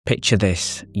Picture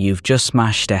this, you've just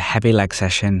smashed a heavy leg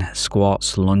session,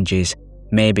 squats, lunges,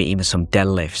 maybe even some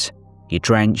deadlifts. You're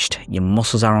drenched, your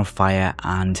muscles are on fire,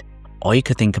 and all you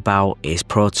could think about is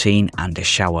protein and a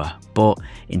shower. But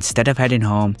instead of heading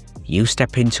home, you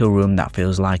step into a room that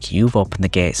feels like you've opened the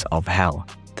gates of hell,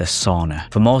 the sauna.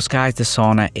 For most guys, the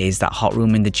sauna is that hot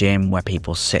room in the gym where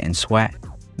people sit and sweat,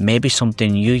 maybe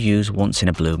something you use once in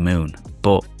a blue moon.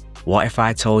 But what if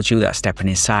I told you that stepping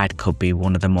inside could be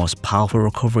one of the most powerful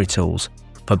recovery tools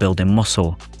for building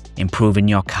muscle, improving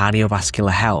your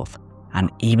cardiovascular health, and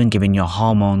even giving your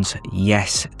hormones,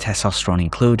 yes, testosterone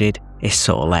included, a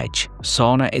subtle edge?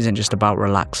 Sauna isn't just about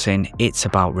relaxing, it's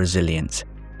about resilience.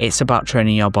 It's about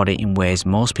training your body in ways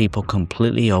most people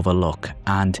completely overlook.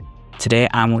 And today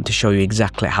I want to show you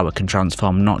exactly how it can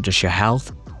transform not just your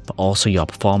health, but also your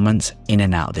performance in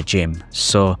and out of the gym.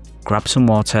 So grab some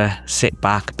water, sit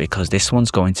back, because this one's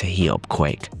going to heat up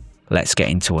quick. Let's get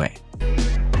into it.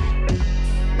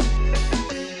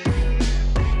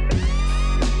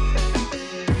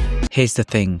 Here's the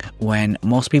thing, when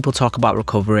most people talk about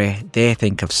recovery, they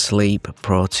think of sleep,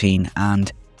 protein,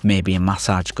 and maybe a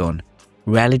massage gun.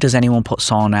 Rarely does anyone put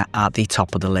sauna at the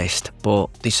top of the list,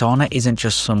 but the sauna isn't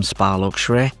just some spa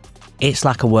luxury. It's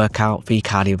like a workout for your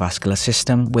cardiovascular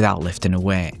system without lifting a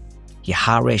weight. Your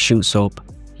heart rate shoots up,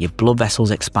 your blood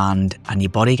vessels expand, and your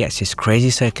body gets this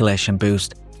crazy circulation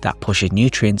boost that pushes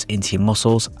nutrients into your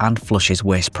muscles and flushes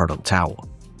waste product out.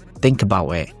 Think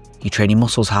about it, you train your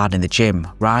muscles hard in the gym,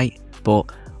 right?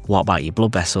 But what about your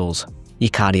blood vessels, your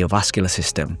cardiovascular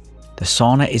system? The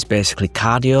sauna is basically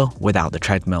cardio without the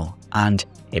treadmill, and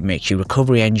it makes your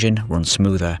recovery engine run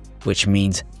smoother, which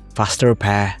means faster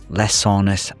repair, less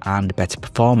soreness, and better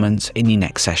performance in your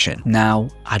next session. Now,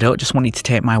 I don't just want you to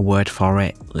take my word for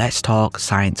it, let's talk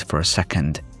science for a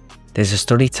second. There's a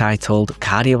study titled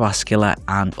Cardiovascular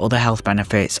and Other Health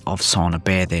Benefits of Sauna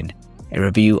Bathing, a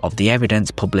review of the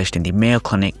evidence published in the Mayo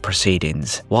Clinic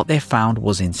Proceedings. What they found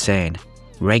was insane.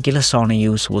 Regular sauna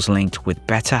use was linked with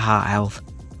better heart health,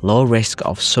 low risk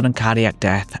of sudden cardiac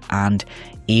death, and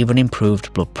even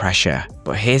improved blood pressure.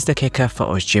 But here's the kicker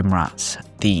for us gym rats.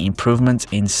 The improvements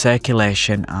in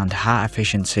circulation and heart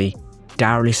efficiency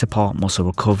directly support muscle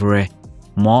recovery,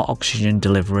 more oxygen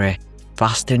delivery,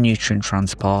 faster nutrient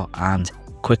transport, and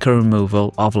quicker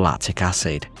removal of lactic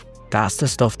acid. That's the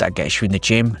stuff that gets you in the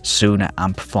gym sooner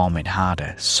and performing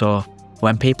harder. So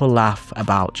when people laugh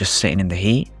about just sitting in the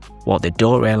heat, what they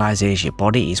don't realise is your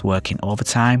body is working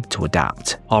overtime to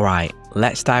adapt. Alright,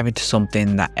 let's dive into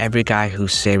something that every guy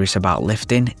who's serious about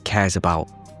lifting cares about: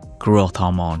 growth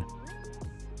hormone.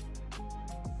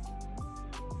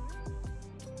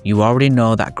 You already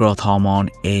know that growth hormone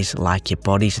is like your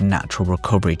body's natural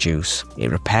recovery juice.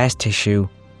 It repairs tissue,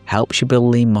 helps you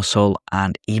build lean muscle,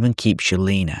 and even keeps you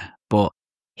leaner. But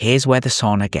here's where the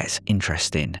sauna gets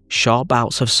interesting. Short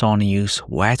bouts of sauna use,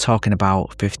 we're talking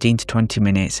about 15 to 20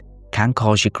 minutes, can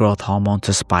cause your growth hormone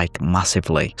to spike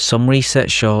massively. Some research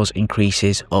shows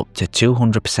increases up to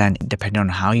 200% depending on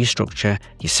how you structure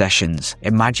your sessions.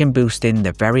 Imagine boosting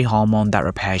the very hormone that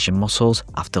repairs your muscles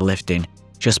after lifting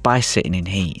just by sitting in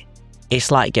heat.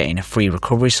 It's like getting a free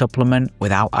recovery supplement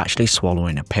without actually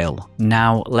swallowing a pill.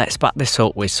 Now, let's back this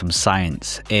up with some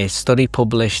science. A study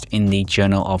published in the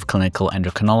Journal of Clinical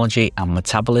Endocrinology and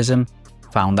Metabolism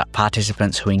found that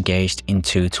participants who engaged in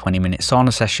 2 20-minute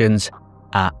sauna sessions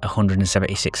at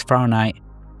 176 Fahrenheit,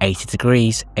 80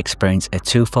 degrees, experienced a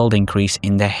 2-fold increase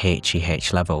in their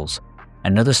HGH levels.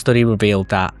 Another study revealed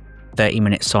that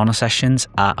 30-minute sauna sessions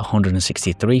at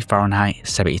 163 Fahrenheit,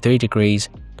 73 degrees,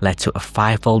 led to a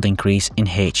 5-fold increase in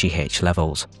HGH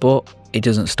levels. But it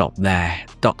doesn't stop there.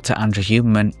 Dr. Andrew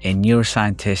Huberman, a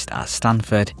neuroscientist at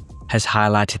Stanford, has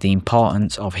highlighted the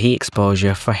importance of heat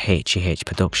exposure for HGH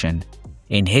production.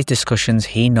 In his discussions,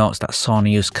 he notes that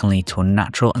sauna use can lead to a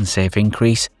natural and safe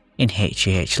increase in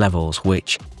HGH levels,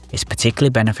 which is particularly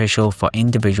beneficial for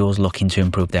individuals looking to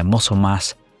improve their muscle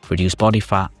mass, reduce body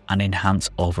fat, and enhance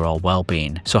overall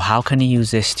well-being. So how can you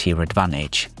use this to your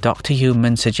advantage? Dr.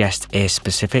 Huberman suggests a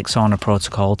specific sauna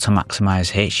protocol to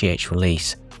maximize HGH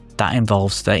release. That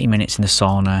involves 30 minutes in the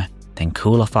sauna, then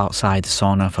cool off outside the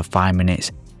sauna for 5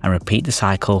 minutes, and repeat the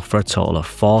cycle for a total of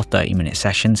 4 30-minute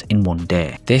sessions in one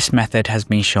day. This method has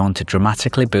been shown to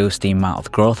dramatically boost the amount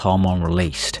of growth hormone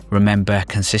released. Remember,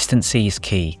 consistency is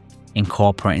key.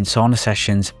 Incorporating sauna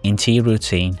sessions into your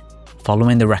routine,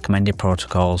 following the recommended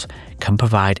protocols, can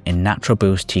provide a natural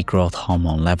boost to your growth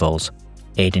hormone levels,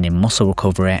 aiding in muscle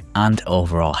recovery and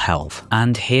overall health.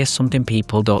 And here's something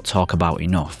people don't talk about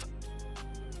enough.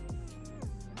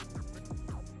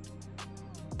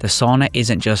 The sauna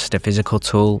isn't just a physical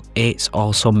tool, it's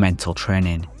also mental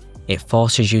training. It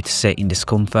forces you to sit in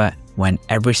discomfort when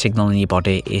every signal in your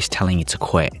body is telling you to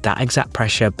quit. That exact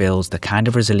pressure builds the kind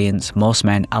of resilience most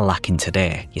men are lacking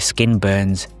today. Your skin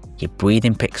burns, your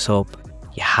breathing picks up,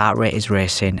 your heart rate is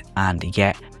racing, and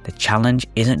yet the challenge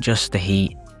isn't just the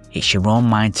heat, it's your own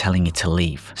mind telling you to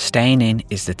leave. Staying in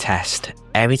is the test.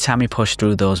 Every time you push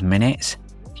through those minutes,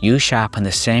 you sharpen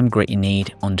the same grit you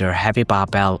need under a heavy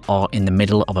barbell or in the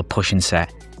middle of a pushing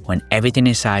set, when everything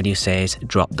inside you says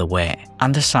drop the weight.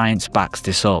 And the science backs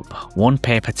this up. One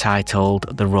paper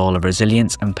titled "The Role of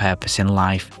Resilience and Purpose in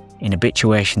Life in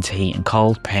Habituation to Heat and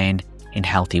Cold Pain in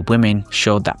Healthy Women"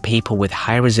 showed that people with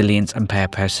high resilience and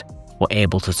purpose were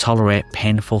able to tolerate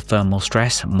painful thermal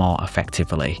stress more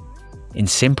effectively. In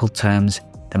simple terms,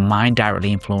 the mind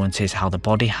directly influences how the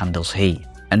body handles heat.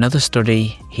 Another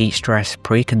study, Heat Stress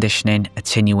Preconditioning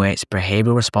Attenuates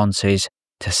Behavioral Responses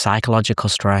to Psychological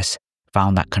Stress,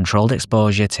 found that controlled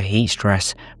exposure to heat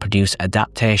stress produced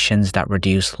adaptations that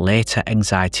reduce later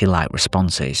anxiety-like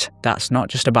responses. That's not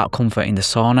just about comfort in the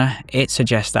sauna, it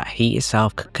suggests that heat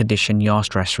itself can condition your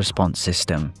stress response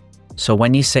system. So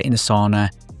when you sit in the sauna,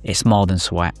 it's more than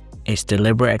sweat, it's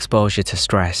deliberate exposure to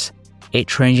stress. It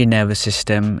trains your nervous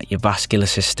system, your vascular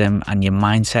system, and your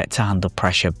mindset to handle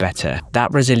pressure better.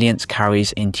 That resilience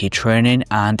carries into your training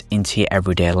and into your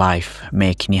everyday life,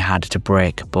 making you harder to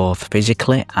break both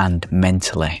physically and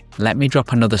mentally. Let me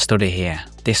drop another study here.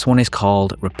 This one is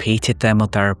called "Repeated Thermal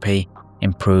Therapy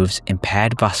Improves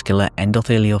Impaired Vascular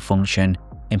Endothelial Function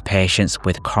in Patients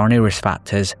with Coronary Risk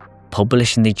Factors,"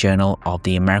 published in the Journal of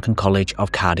the American College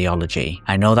of Cardiology.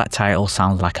 I know that title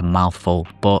sounds like a mouthful,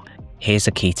 but here's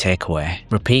the key takeaway.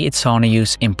 Repeated sauna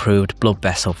use improved blood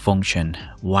vessel function.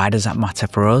 Why does that matter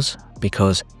for us?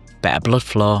 Because better blood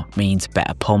flow means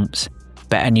better pumps,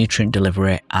 better nutrient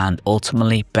delivery, and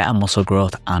ultimately better muscle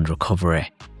growth and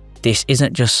recovery. This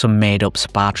isn't just some made up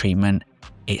spa treatment,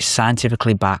 it's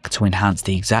scientifically backed to enhance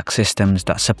the exact systems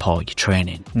that support your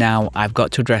training. Now, I've got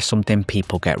to address something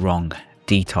people get wrong: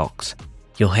 detox.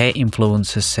 You'll hear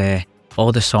influencers say,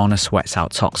 "Oh, the sauna sweats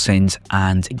out toxins,"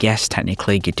 and yes,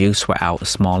 technically you do sweat out a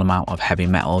small amount of heavy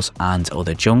metals and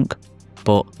other junk,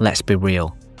 but let's be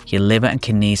real, your liver and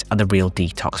kidneys are the real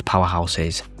detox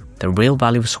powerhouses. The real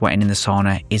value of sweating in the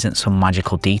sauna isn't some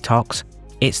magical detox,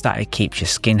 it's that it keeps your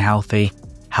skin healthy,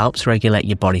 helps regulate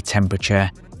your body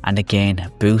temperature, and again,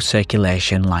 boosts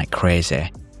circulation like crazy.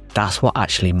 That's what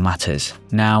actually matters.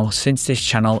 Now, since this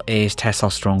channel is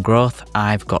testosterone growth,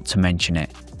 I've got to mention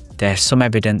it. There's some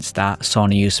evidence that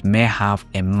sauna use may have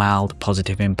a mild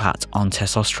positive impact on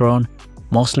testosterone,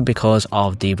 mostly because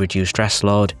of the reduced stress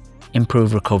load,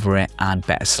 improved recovery, and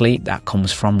better sleep that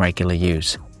comes from regular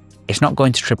use. It's not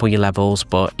going to triple your levels,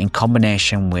 but in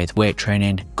combination with weight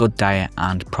training, good diet,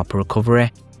 and proper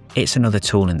recovery, it's another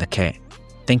tool in the kit.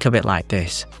 Think of it like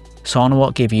this: sauna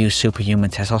won't give you superhuman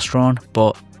testosterone,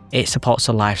 but it supports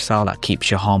a lifestyle that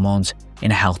keeps your hormones in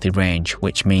a healthy range,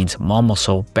 which means more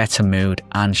muscle, better mood,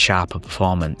 and sharper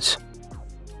performance.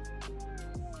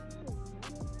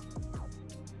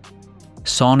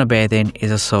 Sauna bathing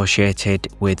is associated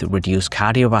with reduced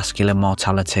cardiovascular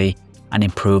mortality and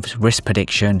improves risk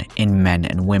prediction in men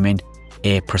and women,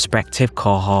 a prospective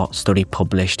cohort study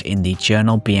published in the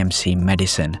journal BMC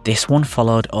Medicine. This one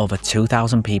followed over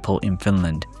 2,000 people in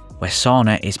Finland, where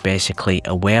sauna is basically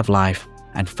a way of life,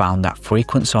 and found that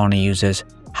frequent sauna users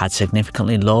had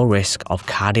significantly low risk of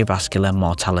cardiovascular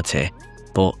mortality.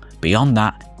 But beyond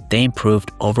that, they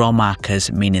improved overall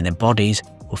markers, meaning their bodies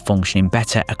were functioning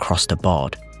better across the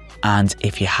board. And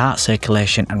if your heart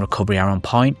circulation and recovery are on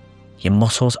point, your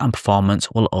muscles and performance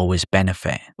will always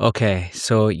benefit. Okay,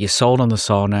 so you're sold on the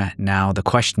sauna. Now the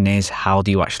question is, how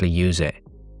do you actually use it?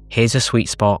 Here's a sweet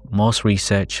spot most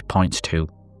research points to: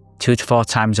 2 to 4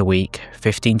 times a week,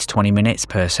 15 to 20 minutes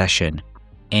per session.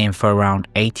 Aim for around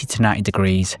 80 to 90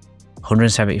 degrees,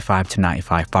 175 to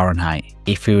 95 Fahrenheit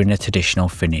if you're in a traditional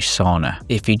Finnish sauna.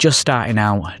 If you're just starting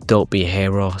out, don't be a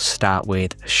hero. Start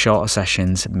with shorter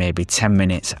sessions, maybe 10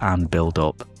 minutes, and build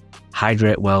up.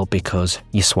 Hydrate well because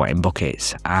you're sweating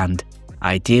buckets, and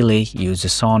ideally use the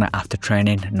sauna after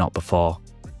training, not before.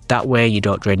 That way you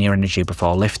don't drain your energy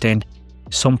before lifting.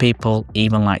 Some people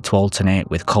even like to alternate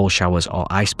with cold showers or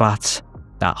ice baths,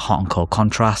 that hot and cold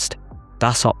contrast.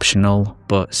 That's optional,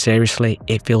 but seriously,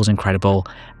 it feels incredible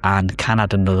and can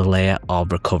add another layer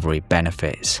of recovery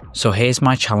benefits. So here's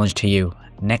my challenge to you.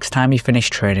 Next time you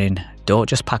finish training, don't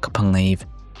just pack up and leave,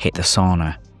 hit the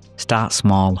sauna. Start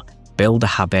small, build a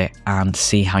habit, and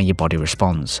see how your body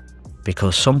responds.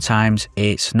 Because sometimes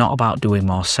it's not about doing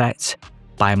more sets,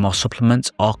 buying more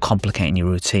supplements, or complicating your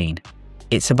routine.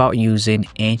 It's about using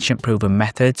ancient proven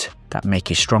methods that make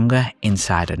you stronger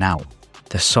inside and out.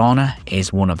 The sauna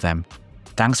is one of them.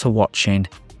 Thanks for watching.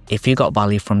 If you got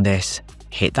value from this,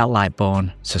 hit that like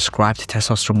button, subscribe to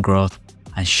Testosterone Growth,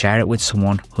 and share it with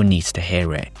someone who needs to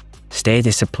hear it. Stay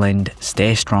disciplined,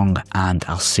 stay strong, and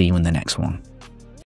I'll see you in the next one.